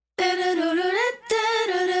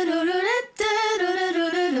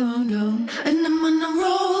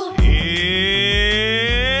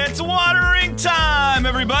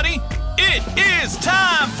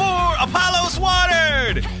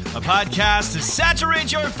a podcast to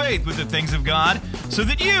saturate your faith with the things of God so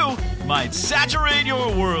that you might saturate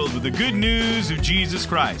your world with the good news of Jesus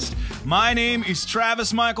Christ. My name is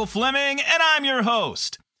Travis Michael Fleming, and I'm your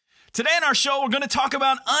host. Today on our show, we're going to talk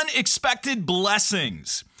about unexpected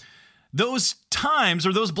blessings. Those times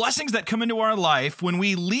or those blessings that come into our life when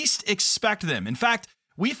we least expect them. In fact,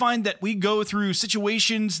 we find that we go through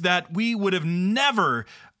situations that we would have never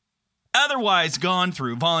otherwise gone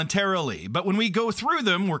through voluntarily. But when we go through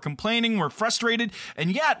them, we're complaining, we're frustrated,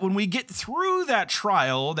 and yet when we get through that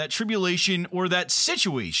trial, that tribulation, or that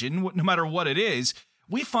situation, no matter what it is,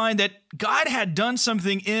 we find that God had done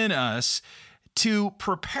something in us to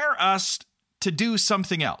prepare us to do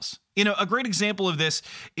something else. You know, a great example of this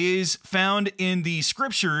is found in the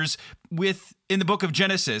scriptures in the book of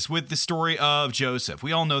Genesis with the story of Joseph.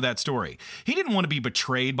 We all know that story. He didn't want to be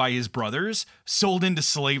betrayed by his brothers, sold into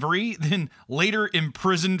slavery, then later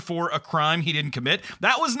imprisoned for a crime he didn't commit.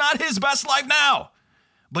 That was not his best life now.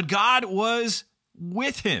 But God was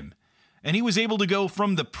with him, and he was able to go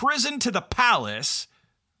from the prison to the palace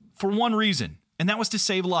for one reason, and that was to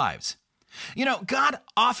save lives. You know, God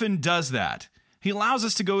often does that. He allows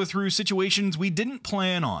us to go through situations we didn't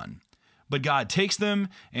plan on, but God takes them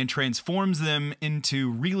and transforms them into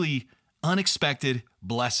really unexpected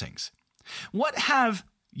blessings. What have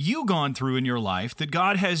you gone through in your life that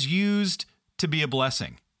God has used to be a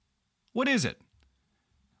blessing? What is it?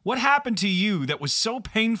 What happened to you that was so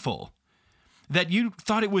painful that you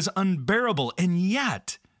thought it was unbearable, and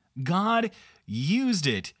yet God used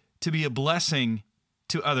it to be a blessing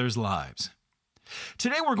to others' lives?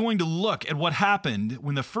 Today we're going to look at what happened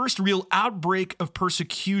when the first real outbreak of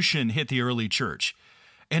persecution hit the early church.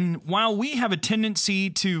 And while we have a tendency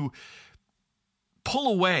to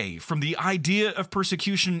pull away from the idea of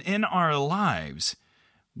persecution in our lives,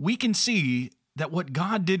 we can see that what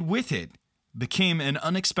God did with it became an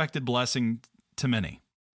unexpected blessing to many.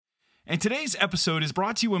 And today's episode is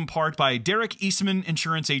brought to you in part by Derek Eastman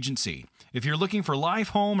Insurance Agency. If you're looking for life,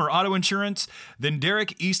 home, or auto insurance, then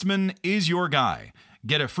Derek Eastman is your guy.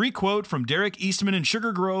 Get a free quote from Derek Eastman in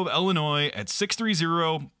Sugar Grove, Illinois at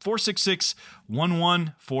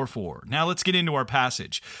 630-466-1144. Now let's get into our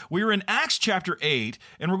passage. We are in Acts chapter 8,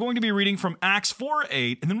 and we're going to be reading from Acts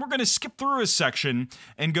 4:8, and then we're going to skip through a section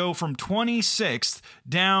and go from 26th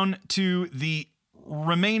down to the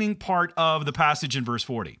remaining part of the passage in verse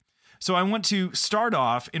 40. So I want to start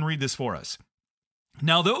off and read this for us.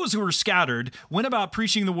 Now those who were scattered went about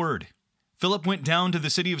preaching the word. Philip went down to the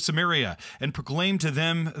city of Samaria and proclaimed to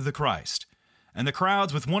them the Christ. And the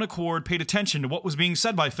crowds with one accord paid attention to what was being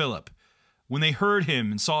said by Philip when they heard him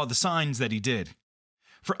and saw the signs that he did.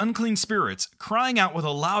 For unclean spirits, crying out with a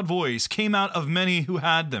loud voice, came out of many who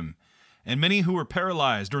had them, and many who were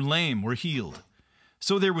paralyzed or lame were healed.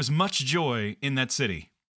 So there was much joy in that city.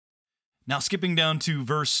 Now skipping down to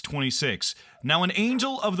verse 26. Now an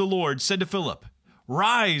angel of the Lord said to Philip,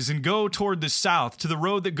 "Rise and go toward the south to the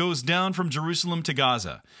road that goes down from Jerusalem to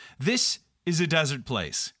Gaza. This is a desert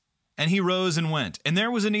place." And he rose and went. And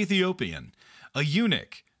there was an Ethiopian, a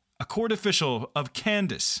eunuch, a court official of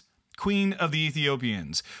Candace, queen of the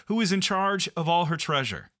Ethiopians, who was in charge of all her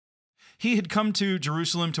treasure. He had come to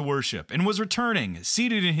Jerusalem to worship and was returning,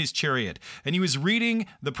 seated in his chariot, and he was reading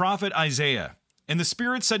the prophet Isaiah. And the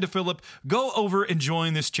Spirit said to Philip, "Go over and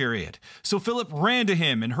join this chariot." So Philip ran to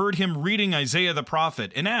him and heard him reading Isaiah the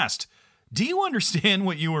prophet and asked, "Do you understand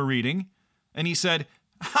what you are reading?" And he said,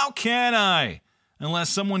 "How can I, unless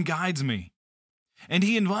someone guides me?" And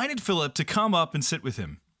he invited Philip to come up and sit with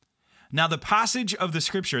him. Now the passage of the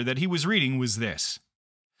scripture that he was reading was this: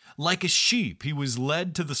 "Like a sheep he was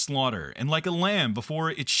led to the slaughter, and like a lamb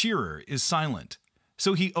before its shearer is silent,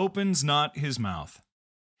 so he opens not his mouth.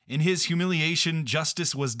 In his humiliation,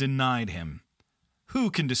 justice was denied him.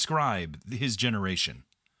 Who can describe his generation?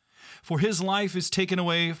 For his life is taken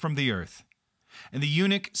away from the earth." And the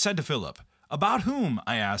eunuch said to Philip, "About whom,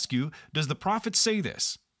 I ask you, does the prophet say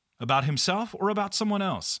this? About himself or about someone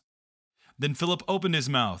else?" Then Philip opened his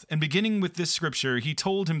mouth, and beginning with this scripture, he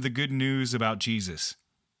told him the good news about Jesus.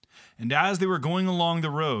 And as they were going along the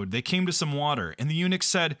road, they came to some water, and the eunuch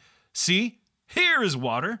said, "See, here is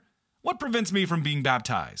water. What prevents me from being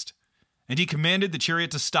baptized?" And he commanded the chariot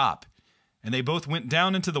to stop. And they both went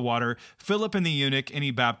down into the water, Philip and the eunuch, and he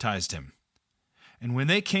baptized him. And when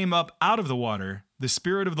they came up out of the water, the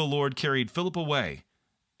Spirit of the Lord carried Philip away,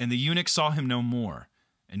 and the eunuch saw him no more,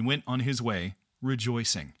 and went on his way,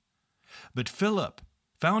 rejoicing. But Philip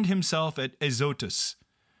found himself at Azotus,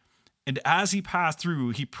 and as he passed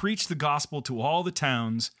through, he preached the gospel to all the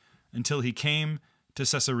towns until he came to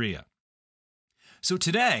Caesarea. So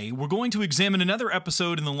today, we're going to examine another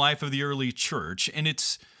episode in the life of the early church, and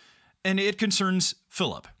it's and it concerns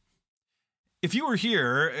Philip. If you were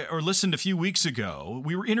here or listened a few weeks ago,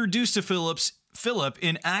 we were introduced to Philip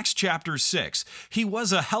in Acts chapter 6. He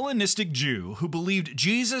was a Hellenistic Jew who believed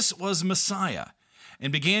Jesus was Messiah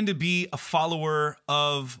and began to be a follower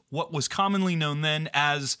of what was commonly known then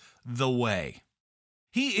as the Way.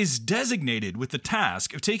 He is designated with the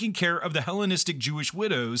task of taking care of the Hellenistic Jewish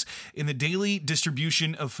widows in the daily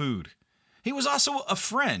distribution of food. He was also a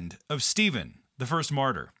friend of Stephen, the first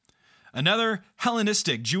martyr, another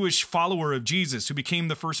Hellenistic Jewish follower of Jesus who became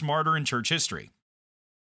the first martyr in church history.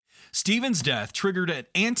 Stephen's death triggered an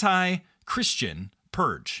anti-Christian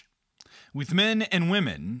purge, with men and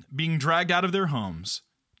women being dragged out of their homes,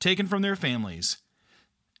 taken from their families,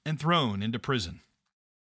 and thrown into prison.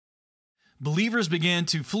 Believers began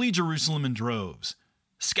to flee Jerusalem in droves,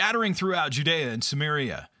 scattering throughout Judea and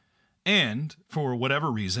Samaria. And, for whatever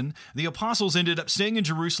reason, the apostles ended up staying in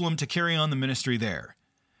Jerusalem to carry on the ministry there.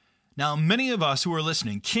 Now, many of us who are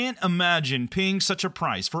listening can't imagine paying such a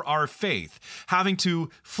price for our faith, having to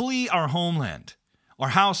flee our homeland, our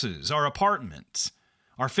houses, our apartments,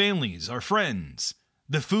 our families, our friends,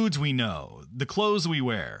 the foods we know, the clothes we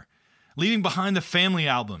wear, leaving behind the family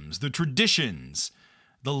albums, the traditions,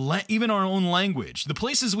 even our own language, the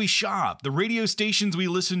places we shop, the radio stations we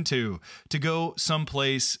listen to go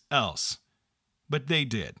someplace else. But they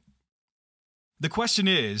did. The question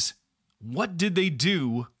is, what did they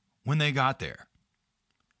do when they got there?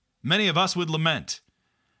 Many of us would lament.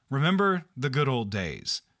 Remember the good old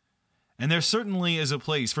days. And there certainly is a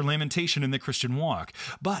place for lamentation in the Christian walk.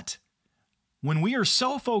 But when we are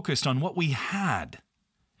so focused on what we had,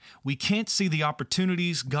 we can't see the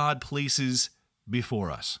opportunities God places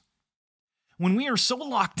before us. When we are so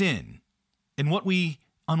locked in on what we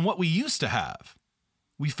used to have,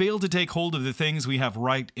 we fail to take hold of the things we have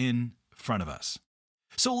right in front of us.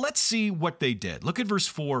 So let's see what they did. Look at verse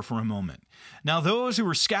 4 for a moment. Now those who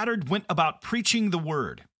were scattered went about preaching the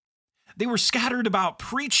word. They were scattered about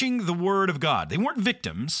preaching the word of God. They weren't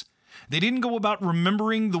victims. They didn't go about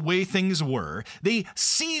remembering the way things were. They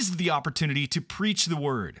seized the opportunity to preach the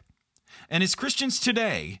word. And as Christians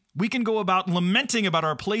today, we can go about lamenting about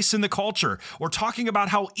our place in the culture or talking about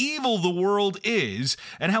how evil the world is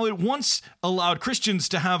and how it once allowed Christians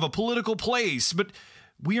to have a political place, but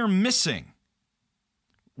we are missing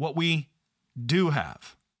what we do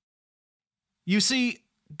have. You see,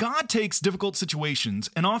 God takes difficult situations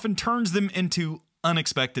and often turns them into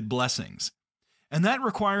unexpected blessings. And that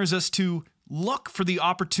requires us to look for the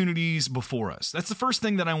opportunities before us. That's the first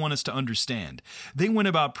thing that I want us to understand. They went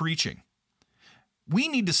about preaching. We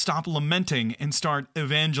need to stop lamenting and start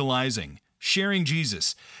evangelizing, sharing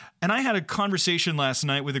Jesus. And I had a conversation last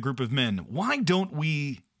night with a group of men. Why don't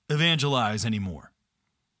we evangelize anymore?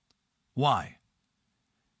 Why?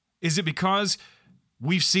 Is it because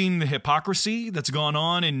we've seen the hypocrisy that's gone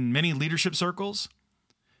on in many leadership circles?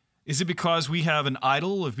 Is it because we have an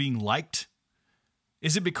idol of being liked?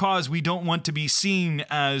 Is it because we don't want to be seen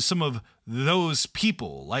as some of those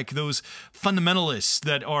people, like those fundamentalists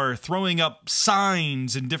that are throwing up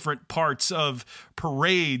signs in different parts of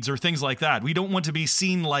parades or things like that? We don't want to be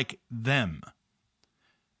seen like them.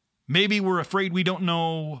 Maybe we're afraid we don't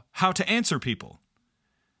know how to answer people.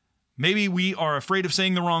 Maybe we are afraid of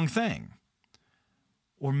saying the wrong thing.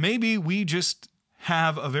 Or maybe we just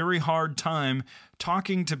have a very hard time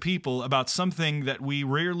talking to people about something that we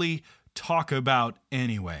rarely talk about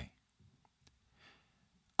anyway.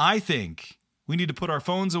 I think we need to put our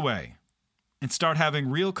phones away and start having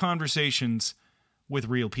real conversations with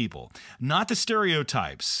real people. Not the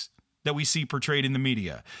stereotypes that we see portrayed in the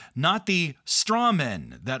media. Not the straw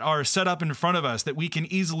men that are set up in front of us that we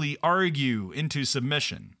can easily argue into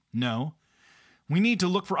submission. No. We need to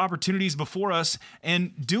look for opportunities before us,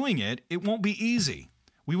 and doing it won't be easy.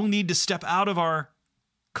 We will need to step out of our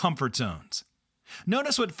comfort zones.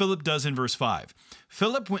 Notice what Philip does in verse 5.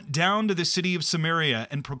 Philip went down to the city of Samaria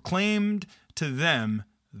and proclaimed to them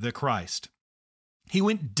the Christ. He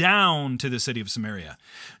went down to the city of Samaria.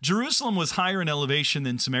 Jerusalem was higher in elevation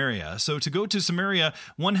than Samaria, so to go to Samaria,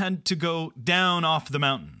 one had to go down off the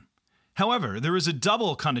mountain. However, there is a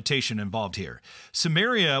double connotation involved here.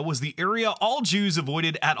 Samaria was the area all Jews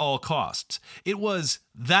avoided at all costs. It was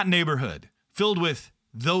that neighborhood filled with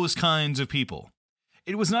those kinds of people.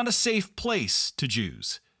 It was not a safe place to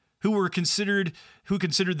Jews who considered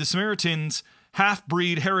the Samaritans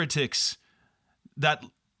half-breed heretics.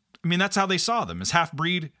 That's how they saw them, as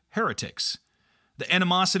half-breed heretics. The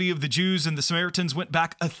animosity of the Jews and the Samaritans went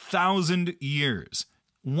back 1,000 years.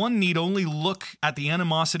 One need only look at the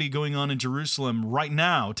animosity going on in Jerusalem right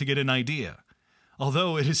now to get an idea,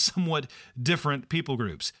 although it is somewhat different people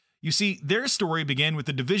groups. You see, their story began with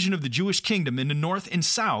the division of the Jewish kingdom into north and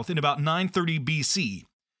south in about 930 BC.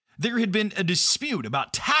 There had been a dispute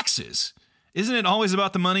about taxes. Isn't it always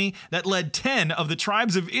about the money? That led 10 of the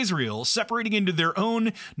tribes of Israel separating into their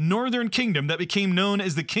own northern kingdom that became known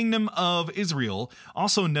as the Kingdom of Israel,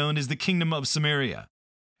 also known as the Kingdom of Samaria.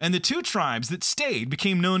 And the 2 tribes that stayed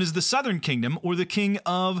became known as the Southern Kingdom, or the Kingdom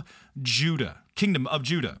of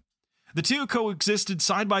Judah. The 2 coexisted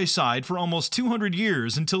side by side for almost 200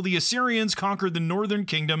 years until the Assyrians conquered the northern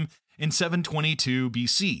kingdom in 722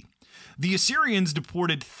 BC. The Assyrians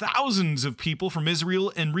deported thousands of people from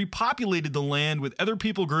Israel and repopulated the land with other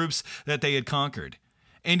people groups that they had conquered.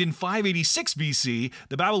 And in 586 BC,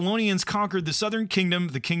 the Babylonians conquered the southern kingdom,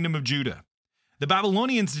 the Kingdom of Judah. The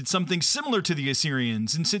Babylonians did something similar to the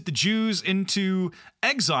Assyrians and sent the Jews into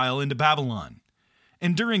exile into Babylon.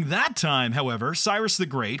 And during that time, however, Cyrus the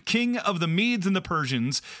Great, king of the Medes and the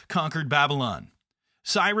Persians, conquered Babylon.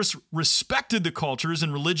 Cyrus respected the cultures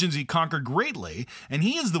and religions he conquered greatly, and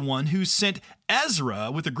he is the one who sent Ezra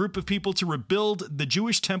with a group of people to rebuild the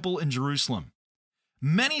Jewish temple in Jerusalem.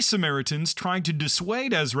 Many Samaritans tried to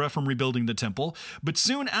dissuade Ezra from rebuilding the temple, but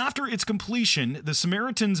soon after its completion, the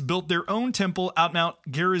Samaritans built their own temple at Mount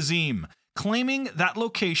Gerizim, claiming that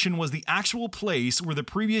location was the actual place where the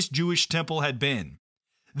previous Jewish temple had been.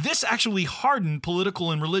 This actually hardened political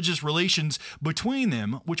and religious relations between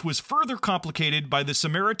them, which was further complicated by the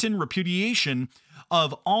Samaritan repudiation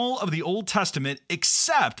of all of the Old Testament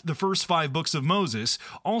except the first 5 books of Moses,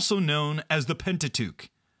 also known as the Pentateuch.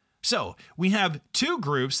 So, we have 2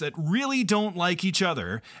 groups that really don't like each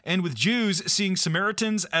other, and with Jews seeing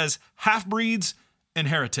Samaritans as half-breeds and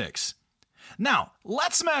heretics. Now,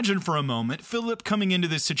 let's imagine for a moment Philip coming into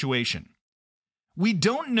this situation. We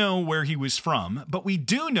don't know where he was from, but we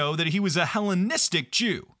do know that he was a Hellenistic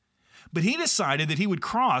Jew. But he decided that he would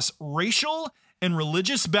cross racial and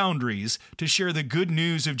religious boundaries to share the good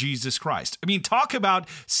news of Jesus Christ. I mean, talk about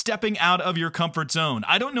stepping out of your comfort zone.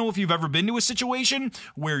 I don't know if you've ever been to a situation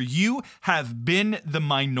where you have been the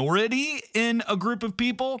minority in a group of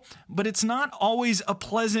people, but it's not always a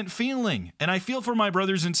pleasant feeling. And I feel for my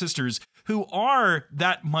brothers and sisters who are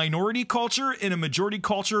that minority culture in a majority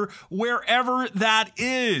culture, wherever that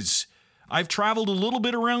is. I've traveled a little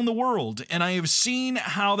bit around the world, and I have seen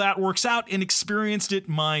how that works out and experienced it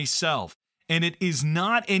myself. And it is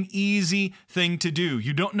not an easy thing to do.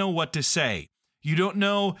 You don't know what to say. You don't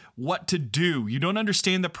know what to do. You don't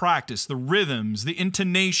understand the practice, the rhythms, the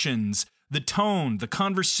intonations, the tone, the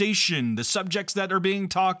conversation, the subjects that are being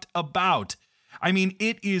talked about. I mean,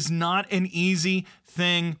 it is not an easy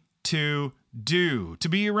thing to do. To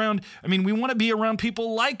be around, we want to be around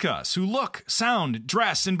people like us who look, sound,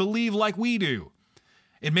 dress, and believe like we do.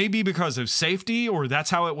 It may be because of safety, or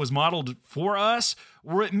that's how it was modeled for us,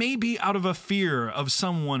 or it may be out of a fear of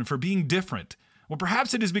someone for being different, or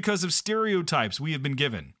perhaps it is because of stereotypes we have been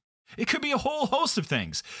given. It could be a whole host of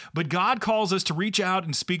things, but God calls us to reach out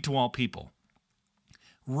and speak to all people.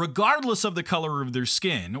 Regardless of the color of their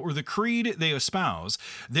skin, or the creed they espouse,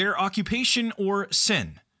 their occupation or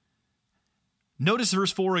sin. Notice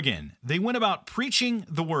verse 4 again. They went about preaching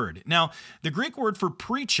the word. Now, the Greek word for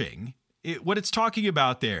preaching, what it's talking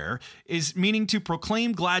about there is meaning to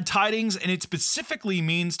proclaim glad tidings, and it specifically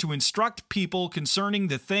means to instruct people concerning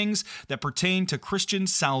the things that pertain to Christian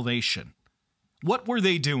salvation. What were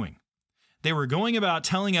they doing? They were going about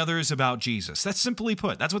telling others about Jesus. That's simply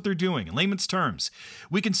put. That's what they're doing in layman's terms.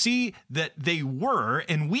 We can see that they were,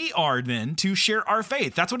 and we are then, to share our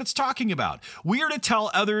faith. That's what it's talking about. We are to tell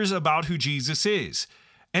others about who Jesus is,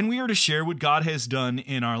 and we are to share what God has done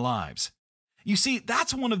in our lives. You see,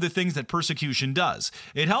 that's one of the things that persecution does.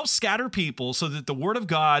 It helps scatter people so that the word of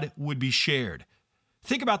God would be shared.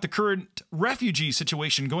 Think about the current refugee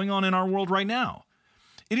situation going on in our world right now.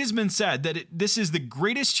 It has been said that this is the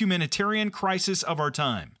greatest humanitarian crisis of our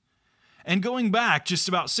time. And going back just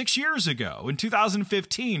about 6 years ago, in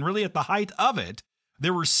 2015, really at the height of it,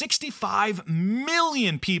 there were 65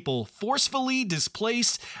 million people forcefully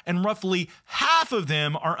displaced, and roughly half of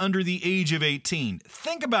them are under the age of 18.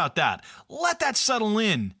 Think about that. Let that settle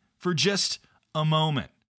in for just a moment.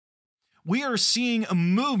 We are seeing a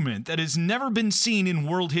movement that has never been seen in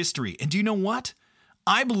world history. And do you know what?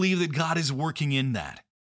 I believe that God is working in that.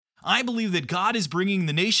 I believe that God is bringing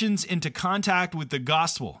the nations into contact with the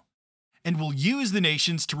gospel and will use the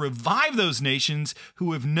nations to revive those nations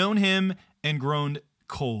who have known him and grown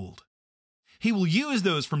cold. He will use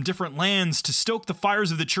those from different lands to stoke the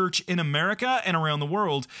fires of the church in America and around the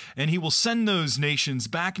world, and he will send those nations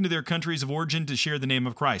back into their countries of origin to share the name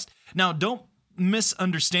of Christ. Now, don't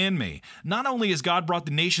misunderstand me. Not only has God brought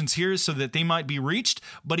the nations here so that they might be reached,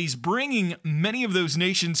 but he's bringing many of those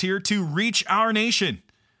nations here to reach our nation.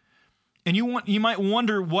 And you might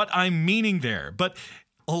wonder what I'm meaning there, but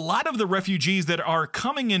a lot of the refugees that are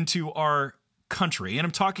coming into our country, and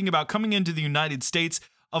I'm talking about coming into the United States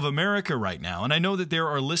of America right now, and I know that there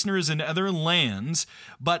are listeners in other lands,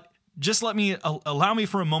 but just allow me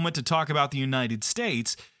for a moment to talk about the United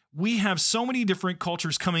States. We have so many different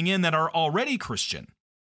cultures coming in that are already Christian,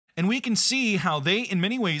 and we can see how they, in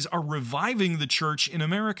many ways, are reviving the church in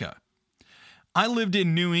America. I lived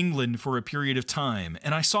in New England for a period of time,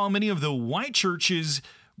 and I saw many of the white churches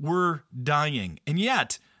were dying, and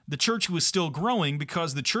yet the church was still growing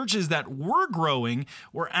because the churches that were growing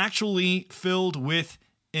were actually filled with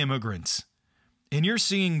immigrants. And you're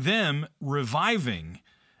seeing them reviving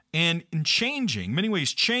and changing, many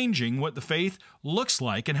ways changing what the faith looks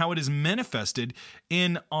like and how it is manifested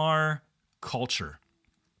in our culture.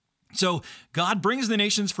 So God brings the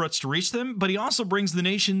nations for us to reach them, but he also brings the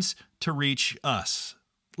nations to reach us.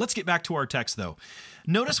 Let's get back to our text, though.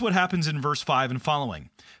 Notice what happens in verse 5 and following.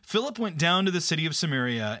 Philip went down to the city of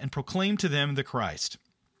Samaria and proclaimed to them the Christ.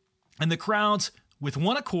 And the crowds, with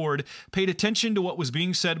one accord, paid attention to what was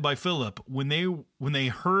being said by Philip when they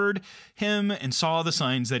heard him and saw the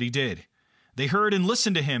signs that he did. They heard and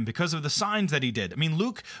listened to him because of the signs that he did.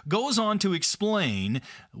 Luke goes on to explain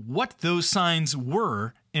what those signs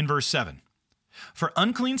were in verse 7. For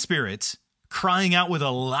unclean spirits, crying out with a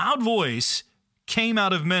loud voice, came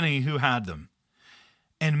out of many who had them.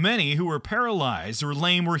 And many who were paralyzed or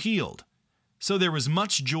lame were healed. So there was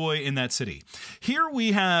much joy in that city. Here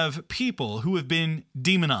we have people who have been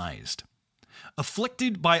demonized,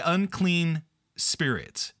 afflicted by unclean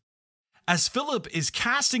spirits. As Philip is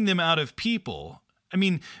casting them out of people,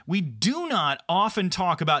 we do not often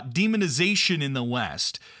talk about demonization in the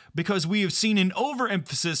West because we have seen an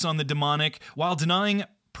overemphasis on the demonic while denying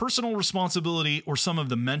personal responsibility or some of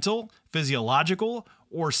the mental, physiological,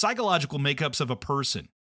 or psychological makeups of a person.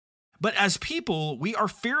 But as people, we are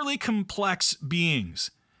fairly complex beings,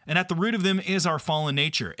 and at the root of them is our fallen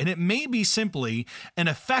nature. And it may be simply an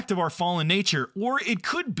effect of our fallen nature, or it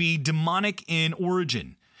could be demonic in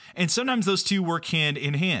origin. And sometimes those two work hand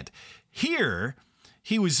in hand. Here,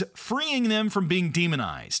 he was freeing them from being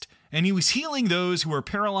demonized, and he was healing those who were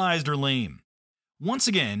paralyzed or lame. Once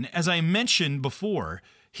again, as I mentioned before,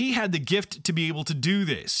 he had the gift to be able to do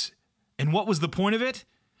this. And what was the point of it?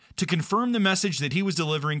 To confirm the message that he was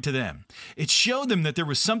delivering to them. It showed them that there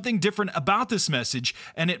was something different about this message,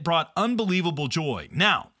 and it brought unbelievable joy.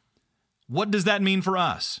 Now, what does that mean for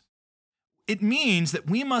us? It means that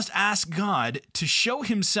we must ask God to show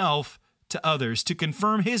himself to others, to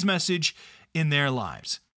confirm his message in their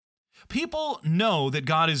lives. People know that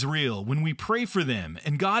God is real when we pray for them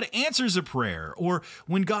and God answers a prayer, or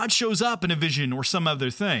when God shows up in a vision or some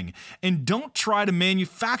other thing. And don't try to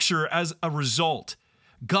manufacture as a result.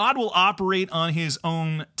 God will operate on his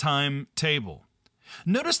own timetable.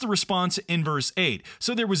 Notice the response in verse 8.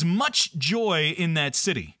 So there was much joy in that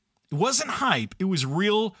city. It wasn't hype, it was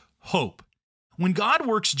real hope. When God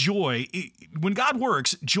works, joy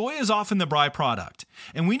is often the byproduct,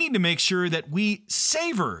 and we need to make sure that we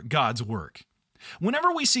savor God's work.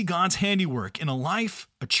 Whenever we see God's handiwork in a life,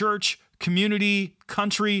 a church, community,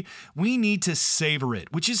 country, we need to savor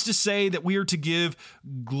it, which is to say that we are to give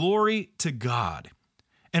glory to God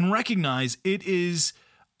and recognize it is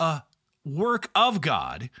a work of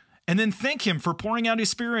God, and then thank him for pouring out his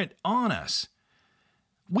Spirit on us.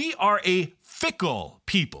 We are a fickle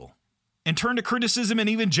people, and turn to criticism and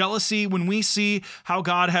even jealousy when we see how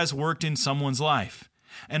God has worked in someone's life.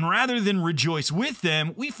 And rather than rejoice with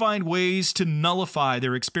them, we find ways to nullify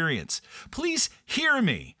their experience. Please hear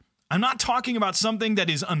me. I'm not talking about something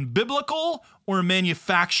that is unbiblical or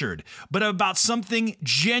manufactured, but about something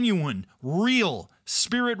genuine, real,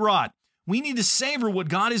 spirit-wrought. We need to savor what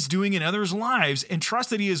God is doing in others' lives and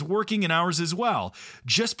trust that he is working in ours as well,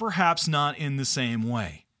 just perhaps not in the same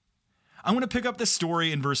way. I want to pick up this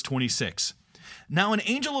story in verse 26. Now an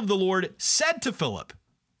angel of the Lord said to Philip,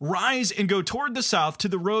 "Rise and go toward the south to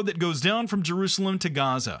the road that goes down from Jerusalem to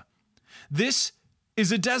Gaza. This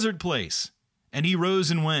is a desert place." And he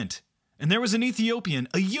rose and went. And there was an Ethiopian,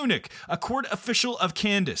 a eunuch, a court official of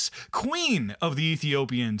Candace, queen of the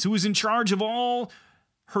Ethiopians, who was in charge of all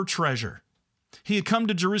her treasure. He had come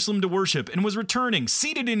to Jerusalem to worship and was returning,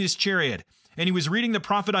 seated in his chariot. And he was reading the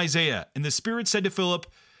prophet Isaiah. And the Spirit said to Philip,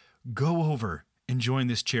 "Go over and join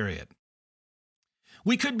this chariot."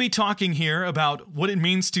 We could be talking here about what it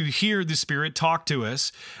means to hear the Spirit talk to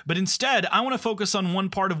us, but instead, I want to focus on one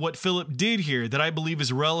part of what Philip did here that I believe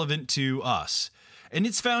is relevant to us. And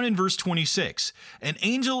it's found in verse 26. An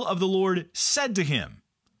angel of the Lord said to him.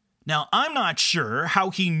 Now, I'm not sure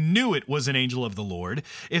how he knew it was an angel of the Lord,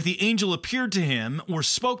 if the angel appeared to him or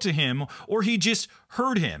spoke to him, or he just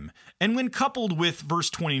heard him. And when coupled with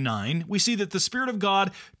verse 29, we see that the Spirit of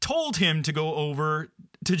God told him to go over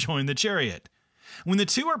to join the chariot. When the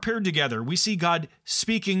two are paired together, we see God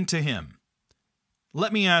speaking to him.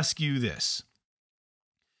 Let me ask you this.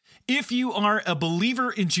 If you are a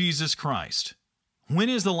believer in Jesus Christ, when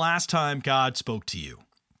is the last time God spoke to you?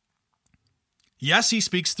 Yes, he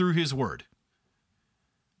speaks through his word.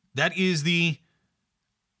 That is the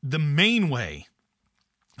main way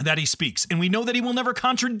that he speaks. And we know that he will never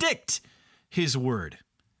contradict his word.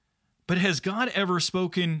 But has God ever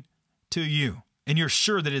spoken to you? And you're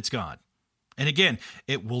sure that it's God. And again,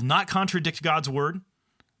 it will not contradict God's word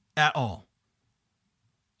at all.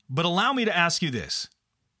 But allow me to ask you this.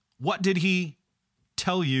 What did he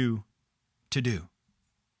tell you to do?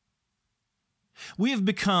 We have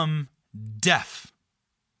become deaf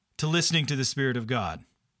to listening to the Spirit of God.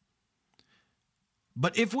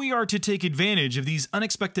 But if we are to take advantage of these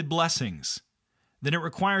unexpected blessings, then it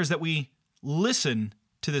requires that we listen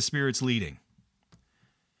to the Spirit's leading.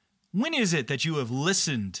 When is it that you have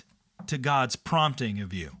listened to God's prompting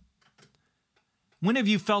of you? When have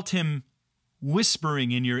you felt him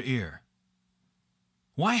whispering in your ear?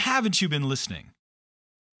 Why haven't you been listening?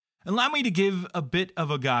 Allow me to give a bit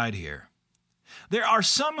of a guide here. There are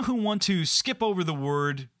some who want to skip over the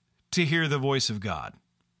word to hear the voice of God.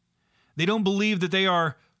 They don't believe that they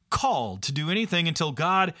are called to do anything until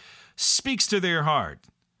God speaks to their heart.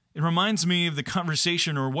 It reminds me of the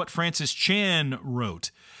conversation or what Francis Chan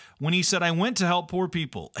wrote when he said, I went to help poor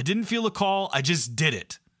people. I didn't feel a call. I just did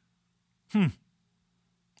it.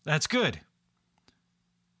 That's good.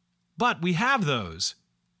 But we have those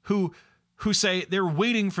who say they're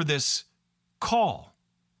waiting for this call.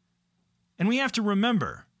 And we have to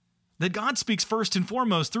remember that God speaks first and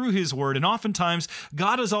foremost through his word, and oftentimes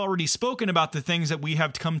God has already spoken about the things that we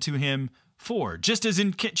have come to him for. Just as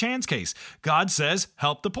in Chan's case, God says,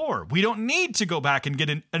 help the poor. We don't need to go back and get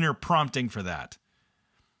an inner prompting for that.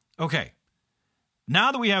 Okay,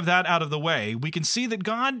 now that we have that out of the way, we can see that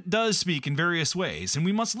God does speak in various ways, and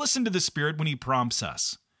we must listen to the Spirit when he prompts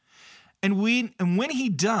us. And when he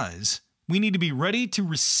does, we need to be ready to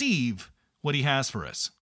receive what he has for us.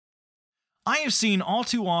 I have seen all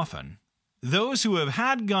too often those who have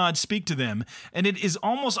had God speak to them, and it is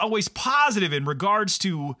almost always positive in regards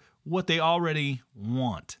to what they already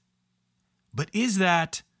want. But is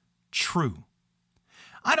that true?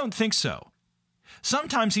 I don't think so.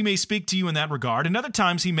 Sometimes he may speak to you in that regard, and other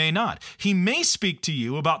times he may not. He may speak to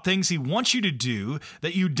you about things he wants you to do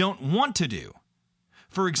that you don't want to do.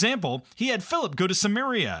 For example, he had Philip go to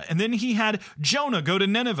Samaria, and then he had Jonah go to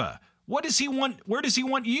Nineveh. What does he want? Where does he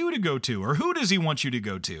want you to go to? Or who does he want you to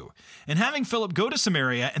go to? And having Philip go to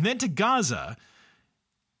Samaria and then to Gaza,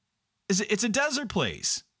 it's a desert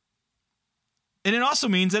place. And it also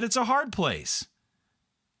means that it's a hard place.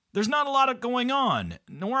 There's not a lot going on,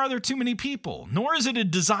 nor are there too many people, nor is it a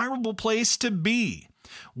desirable place to be.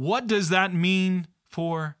 What does that mean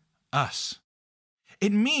for us?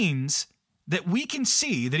 It means that we can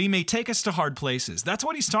see that he may take us to hard places. That's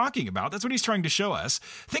what he's talking about. That's what he's trying to show us.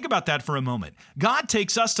 Think about that for a moment. God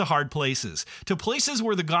takes us to hard places, to places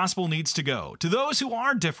where the gospel needs to go, to those who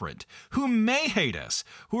are different, who may hate us,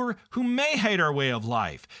 who may hate our way of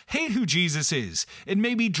life, hate who Jesus is. It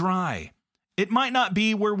may be dry. It might not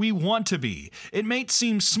be where we want to be. It may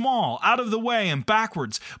seem small, out of the way, and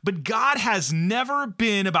backwards, but God has never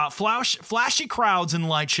been about flashy crowds and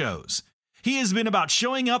light shows. He has been about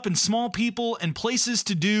showing up in small people and places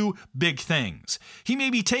to do big things. He may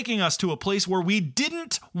be taking us to a place where we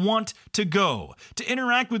didn't want to go, to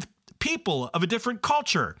interact with people of a different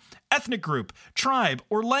culture, ethnic group, tribe,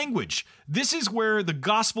 or language. This is where the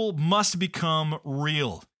gospel must become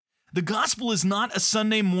real. The gospel is not a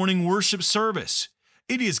Sunday morning worship service.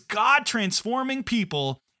 It is God transforming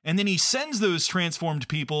people, and then he sends those transformed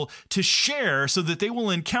people to share so that they will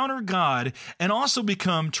encounter God and also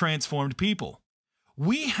become transformed people.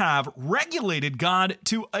 We have regulated God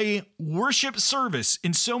to a worship service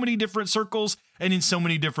in so many different circles and in so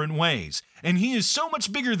many different ways. And he is so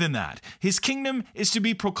much bigger than that. His kingdom is to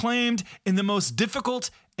be proclaimed in the most difficult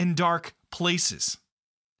and dark places.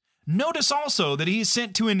 Notice also that he is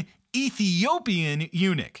sent to an Ethiopian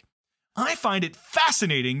eunuch. I find it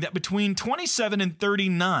fascinating that between 27 and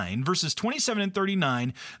 39, verses 27 and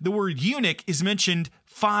 39, the word eunuch is mentioned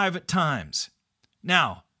 5 times.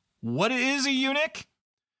 Now, what is a eunuch?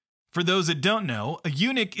 For those that don't know, a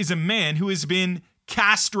eunuch is a man who has been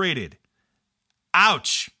castrated.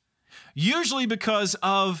 Ouch! usually because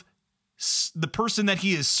of the person that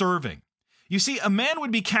he is serving. You see, a man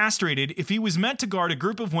would be castrated if he was meant to guard a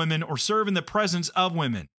group of women or serve in the presence of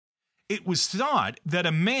women. It was thought that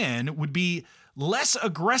a man would be less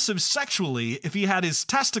aggressive sexually if he had his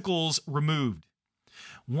testicles removed.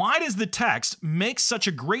 Why does the text make such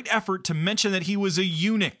a great effort to mention that he was a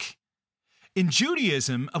eunuch? In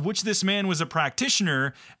Judaism, of which this man was a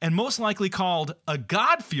practitioner and most likely called a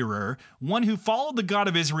God-fearer, one who followed the God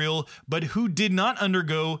of Israel but who did not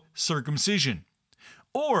undergo circumcision,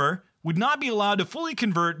 or would not be allowed to fully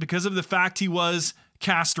convert because of the fact he was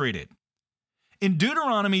castrated. In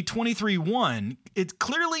Deuteronomy 23:1, it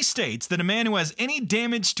clearly states that a man who has any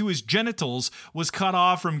damage to his genitals was cut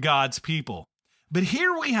off from God's people. But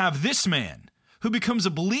here we have this man who becomes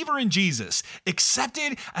a believer in Jesus,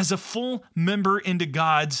 accepted as a full member into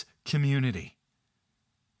God's community.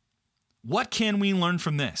 What can we learn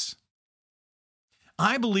from this?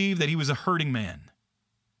 I believe that he was a hurting man,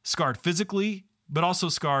 scarred physically, but also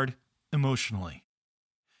scarred emotionally.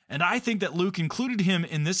 And I think that Luke included him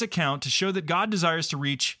in this account to show that God desires to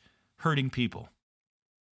reach hurting people.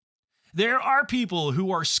 There are people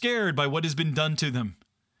who are scared by what has been done to them.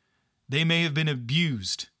 They may have been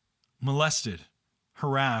abused, molested,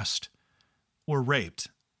 harassed, or raped.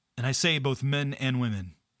 And I say both men and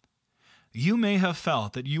women. You may have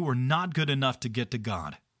felt that you were not good enough to get to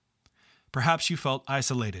God. Perhaps you felt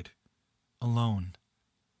isolated, alone,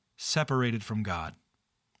 separated from God.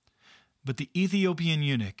 But the Ethiopian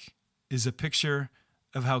eunuch is a picture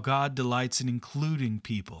of how God delights in including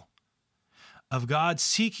people, of God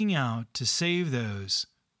seeking out to save those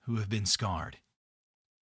who have been scarred.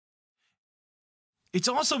 It's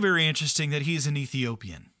also very interesting that he is an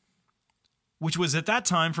Ethiopian, which was at that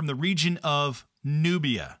time from the region of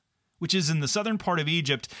Nubia, which is in the southern part of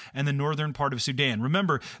Egypt and the northern part of Sudan.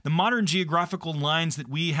 Remember, the modern geographical lines that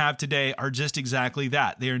we have today are just exactly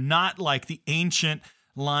that. They are not like the ancient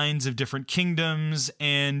lines of different kingdoms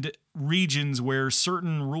and regions where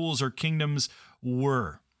certain rules or kingdoms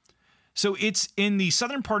were. So it's in the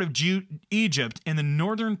southern part of Egypt and the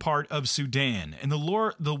northern part of Sudan. And the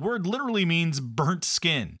word literally means burnt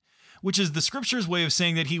skin, which is the scripture's way of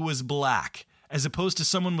saying that he was black, as opposed to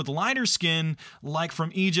someone with lighter skin like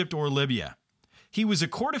from Egypt or Libya. He was a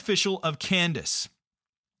court official of Candace,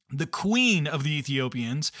 the queen of the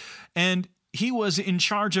Ethiopians, and he was in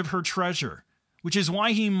charge of her treasure, which is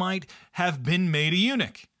why he might have been made a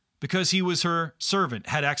eunuch, because he was her servant,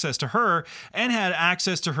 had access to her, and had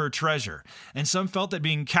access to her treasure. And some felt that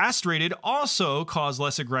being castrated also caused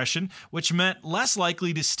less aggression, which meant less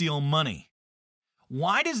likely to steal money.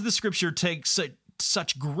 Why does the scripture take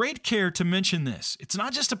such great care to mention this? It's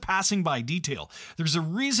not just a passing by detail. There's a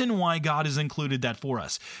reason why God has included that for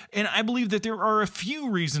us. And I believe that there are a few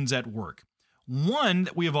reasons at work. One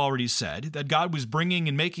that we have already said, that God was bringing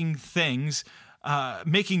and making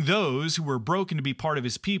those who were broken to be part of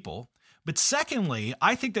his people. But secondly,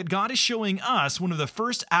 I think that God is showing us one of the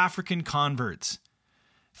first African converts.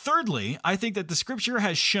 Thirdly, I think that the scripture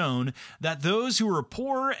has shown that those who were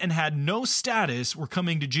poor and had no status were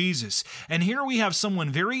coming to Jesus. And here we have someone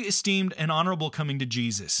very esteemed and honorable coming to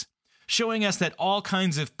Jesus, showing us that all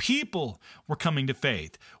kinds of people were coming to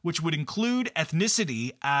faith, which would include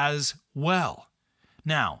ethnicity as well.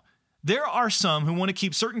 Now, there are some who want to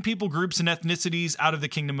keep certain people groups and ethnicities out of the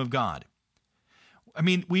kingdom of God. I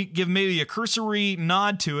mean, we give maybe a cursory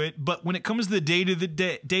nod to it, but when it comes to the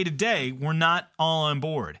day-to-day, we're not all on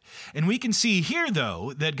board. And we can see here,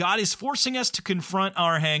 though, that God is forcing us to confront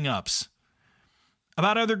our hang-ups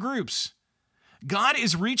about other groups. God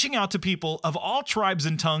is reaching out to people of all tribes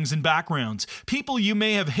and tongues and backgrounds. People you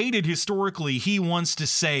may have hated historically, he wants to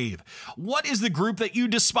save. What is the group that you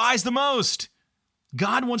despise the most?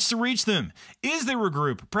 God wants to reach them. Is there a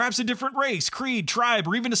group, perhaps a different race, creed, tribe,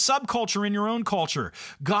 or even a subculture in your own culture?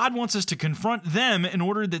 God wants us to confront them in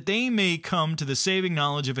order that they may come to the saving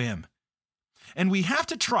knowledge of him. And we have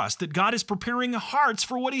to trust that God is preparing hearts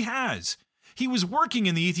for what he has. He was working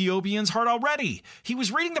in the Ethiopian's heart already. He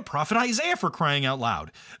was reading the prophet Isaiah, for crying out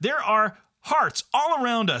loud. There are hearts all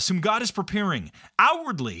around us whom God is preparing.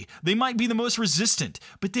 Outwardly, they might be the most resistant,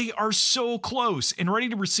 but they are so close and ready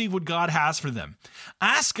to receive what God has for them.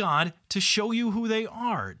 Ask God to show you who they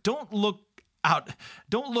are. Don't look at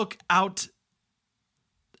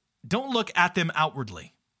them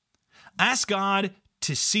outwardly. Ask God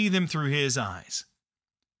to see them through his eyes.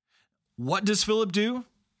 What does Philip do?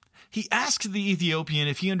 He asked the Ethiopian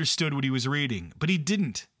if he understood what he was reading, but he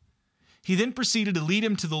didn't. He then proceeded to lead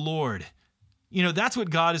him to the Lord. You know, that's what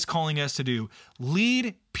God is calling us to do.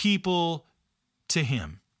 Lead people to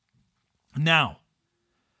him. Now,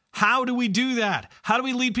 How do we do that? How do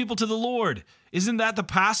we lead people to the Lord? Isn't that the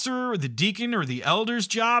pastor or the deacon or the elder's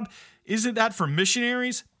job? Isn't that for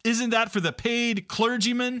missionaries? Isn't that for the paid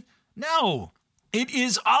clergyman? No, it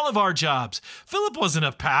is all of our jobs. Philip wasn't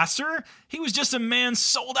a pastor. He was just a man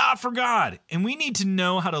sold out for God. And we need to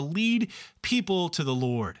know how to lead people to the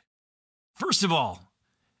Lord. First of all,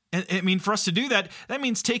 for us to do that, that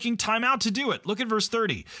means taking time out to do it. Look at verse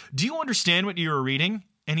 30. Do you understand what you are reading?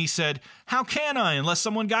 And he said, how can I unless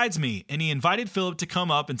someone guides me? And he invited Philip to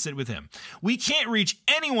come up and sit with him. We can't reach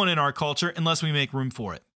anyone in our culture unless we make room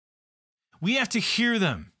for it. We have to hear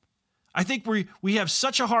them. I think we have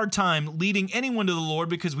such a hard time leading anyone to the Lord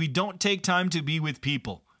because we don't take time to be with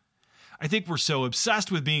people. I think we're so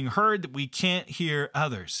obsessed with being heard that we can't hear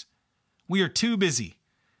others. We are too busy,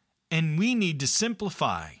 and we need to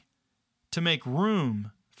simplify to make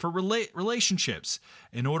room for relationships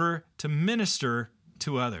in order to minister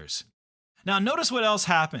to others. Now, notice what else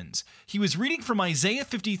happens. He was reading from Isaiah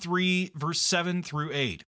 53, verse 7 through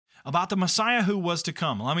 8. About the Messiah who was to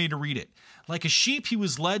come. Allow me to read it. Like a sheep he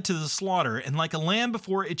was led to the slaughter, and like a lamb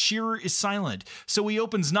before its shearer is silent, so he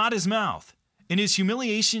opens not his mouth. In his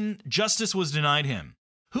humiliation, justice was denied him.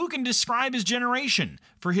 Who can describe his generation?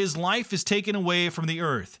 For his life is taken away from the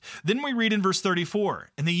earth. Then we read in verse 34,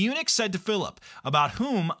 and the eunuch said to Philip, about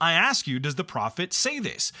whom, I ask you, does the prophet say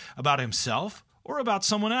this? About himself or about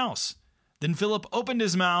someone else? Then Philip opened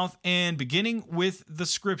his mouth, and beginning with this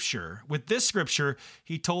scripture,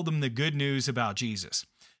 he told them the good news about Jesus.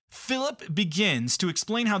 Philip begins to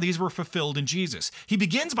explain how these were fulfilled in Jesus. He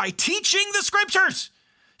begins by teaching the scriptures.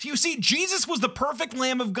 You see, Jesus was the perfect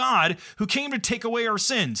Lamb of God who came to take away our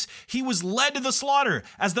sins. He was led to the slaughter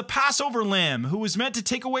as the Passover lamb who was meant to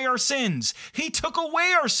take away our sins. He took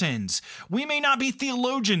away our sins. We may not be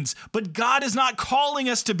theologians, but God is not calling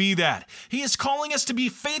us to be that. He is calling us to be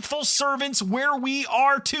faithful servants where we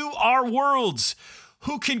are to our worlds,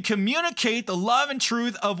 who can communicate the love and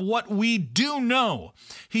truth of what we do know.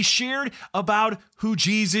 He shared about who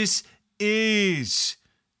Jesus is.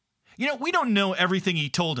 We don't know everything he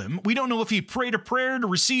told him. We don't know if he prayed a prayer to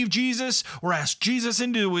receive Jesus or asked Jesus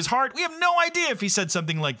into his heart. We have no idea if he said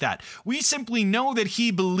something like that. We simply know that he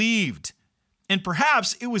believed. And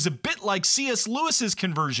perhaps it was a bit like C.S. Lewis's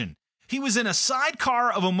conversion. He was in a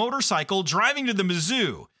sidecar of a motorcycle driving to the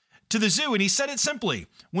zoo, and he said it simply.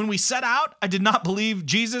 When we set out, I did not believe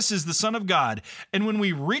Jesus is the Son of God. And when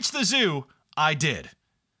we reached the zoo, I did.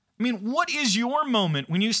 What is your moment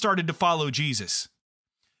when you started to follow Jesus?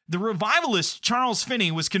 The revivalist Charles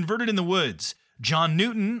Finney was converted in the woods. John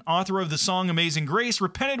Newton, author of the song Amazing Grace,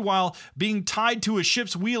 repented while being tied to a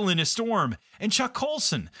ship's wheel in a storm. And Chuck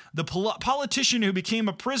Colson, the politician who became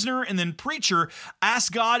a prisoner and then preacher,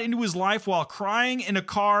 asked God into his life while crying in a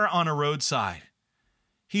car on a roadside.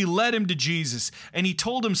 He led him to Jesus, and he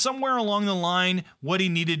told him somewhere along the line what he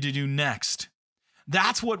needed to do next.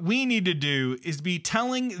 That's what we need to do, is be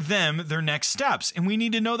telling them their next steps, and we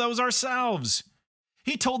need to know those ourselves.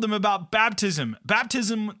 He told them about baptism.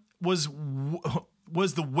 Baptism was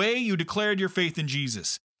the way you declared your faith in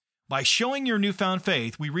Jesus. By showing your newfound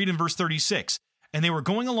faith, we read in verse 36, and they were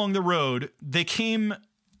going along the road, and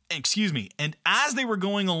as they were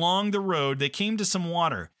going along the road, they came to some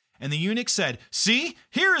water. And the eunuch said, see,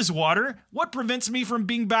 here is water. What prevents me from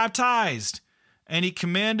being baptized? And he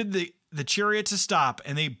commanded the chariot to stop,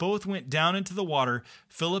 and they both went down into the water,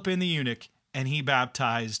 Philip and the eunuch, and he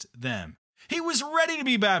baptized them. He was ready to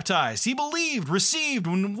be baptized. He believed, received,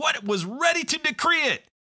 and was ready to decree it.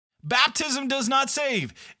 Baptism does not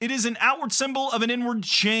save. It is an outward symbol of an inward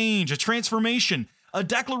change, a transformation, a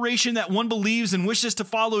declaration that one believes and wishes to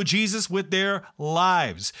follow Jesus with their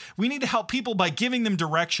lives. We need to help people by giving them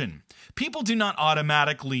direction. People do not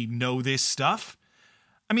automatically know this stuff.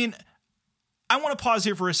 I want to pause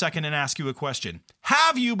here for a second and ask you a question.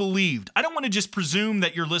 Have you believed? I don't want to just presume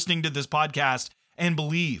that you're listening to this podcast and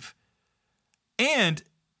believe. And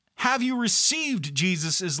have you received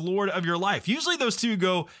Jesus as Lord of your life? Usually those two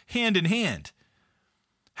go hand in hand.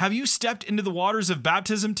 Have you stepped into the waters of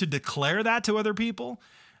baptism to declare that to other people,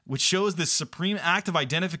 which shows the supreme act of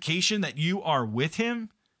identification that you are with him?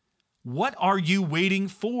 What are you waiting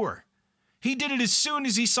for? He did it as soon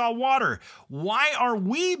as he saw water. Why are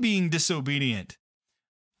we being disobedient?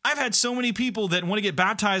 I've had so many people that want to get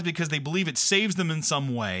baptized because they believe it saves them in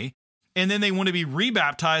some way, and then they want to be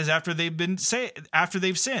rebaptized after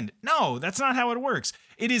they've sinned. No, that's not how it works.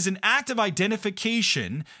 It is an act of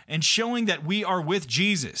identification and showing that we are with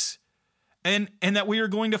Jesus and that we are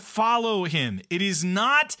going to follow him. It is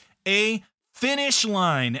not a finish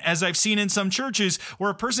line, as I've seen in some churches where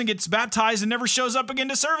a person gets baptized and never shows up again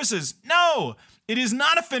to services. No, it is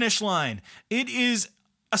not a finish line. It is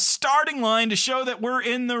a starting line to show that we're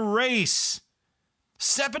in the race.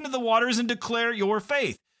 Step into the waters and declare your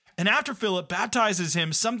faith. And after Philip baptizes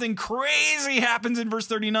him, something crazy happens in verse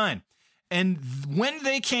 39. And when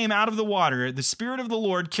they came out of the water, the Spirit of the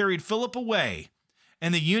Lord carried Philip away,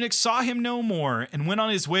 and the eunuch saw him no more and went on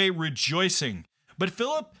his way rejoicing. But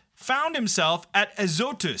Philip found himself at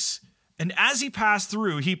Azotus, and as he passed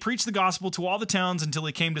through, he preached the gospel to all the towns until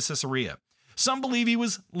he came to Caesarea. Some believe he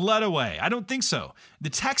was led away. I don't think so. The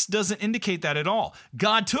text doesn't indicate that at all.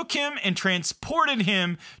 God took him and transported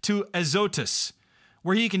him to Azotus,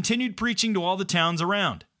 where he continued preaching to all the towns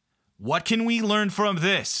around. What can we learn from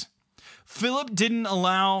this? God didn't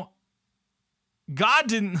allow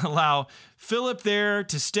Philip there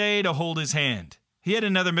to stay to hold his hand. He had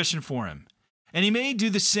another mission for him. And he may do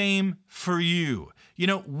the same for you. You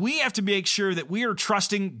know, we have to make sure that we are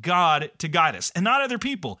trusting God to guide us and not other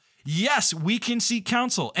people. Yes, we can seek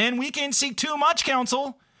counsel, and we can seek too much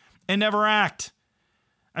counsel and never act.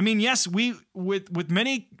 I mean, yes, with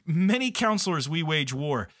many counselors, we wage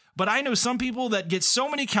war. But I know some people that get so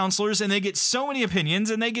many counselors and they get so many opinions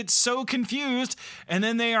and they get so confused, and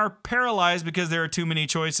then they are paralyzed because there are too many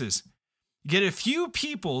choices. Get a few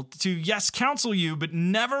people to, yes, counsel you, but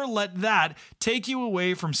never let that take you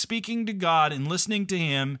away from speaking to God and listening to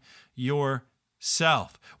Him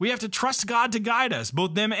yourself. We have to trust God to guide us,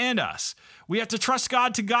 both them and us. We have to trust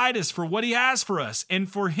God to guide us for what He has for us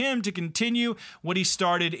and for Him to continue what He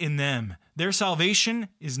started in them. Their salvation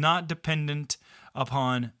is not dependent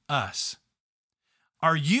upon us.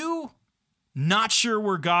 Are you not sure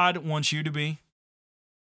where God wants you to be?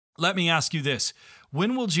 Let me ask you this.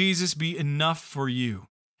 When will Jesus be enough for you?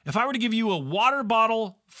 If I were to give you a water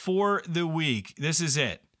bottle for the week, this is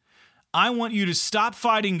it. I want you to stop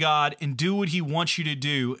fighting God and do what He wants you to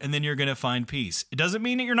do, and then you're going to find peace. It doesn't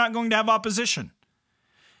mean that you're not going to have opposition.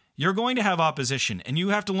 You're going to have opposition, and you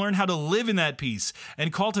have to learn how to live in that peace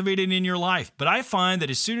and cultivate it in your life. But I find that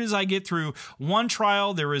as soon as I get through one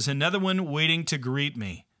trial, there is another one waiting to greet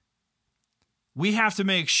me. We have to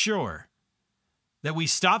make sure that we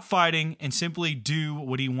stop fighting and simply do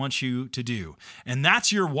what He wants you to do. And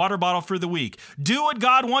that's your water bottle for the week. Do what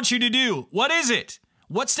God wants you to do. What is it?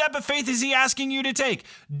 What step of faith is He asking you to take?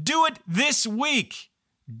 Do it this week.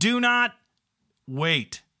 Do not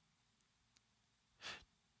wait.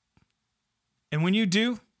 And when you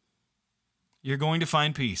do, you're going to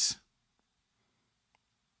find peace.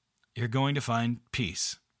 You're going to find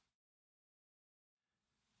peace.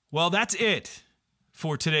 Well, that's it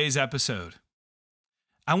for today's episode.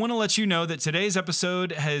 I want to let you know that today's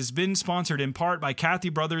episode has been sponsored in part by Kathy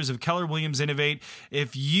Brothers of Keller Williams Innovate.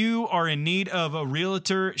 If you are in need of a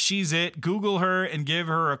realtor, she's it. Google her and give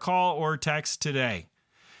her a call or text today.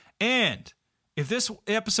 And if this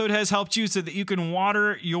episode has helped you so that you can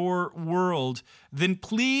water your world, then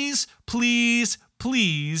please, please,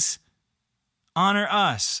 please honor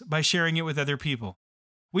us by sharing it with other people.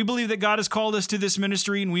 We believe that God has called us to this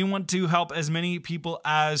ministry, and we want to help as many people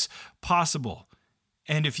as possible.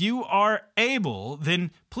 And if you are able,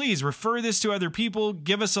 then please refer this to other people,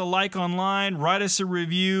 give us a like online, write us a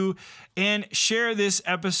review, and share this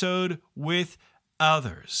episode with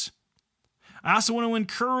others. I also want to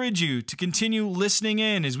encourage you to continue listening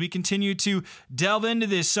in as we continue to delve into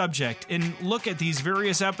this subject and look at these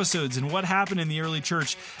various episodes and what happened in the early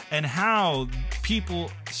church and how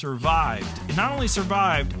people survived. And not only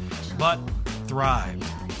survived, but thrived.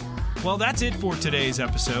 Well, that's it for today's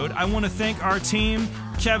episode. I want to thank our team,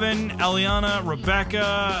 Kevin, Eliana,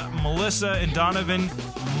 Rebecca, Melissa, and Donovan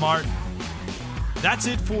Martin. That's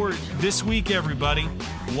it for this week, everybody.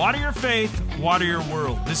 Water your faith, water your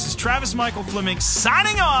world. This is Travis Michael Fleming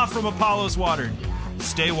signing off from Apollos Watered.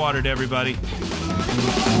 Stay watered, everybody.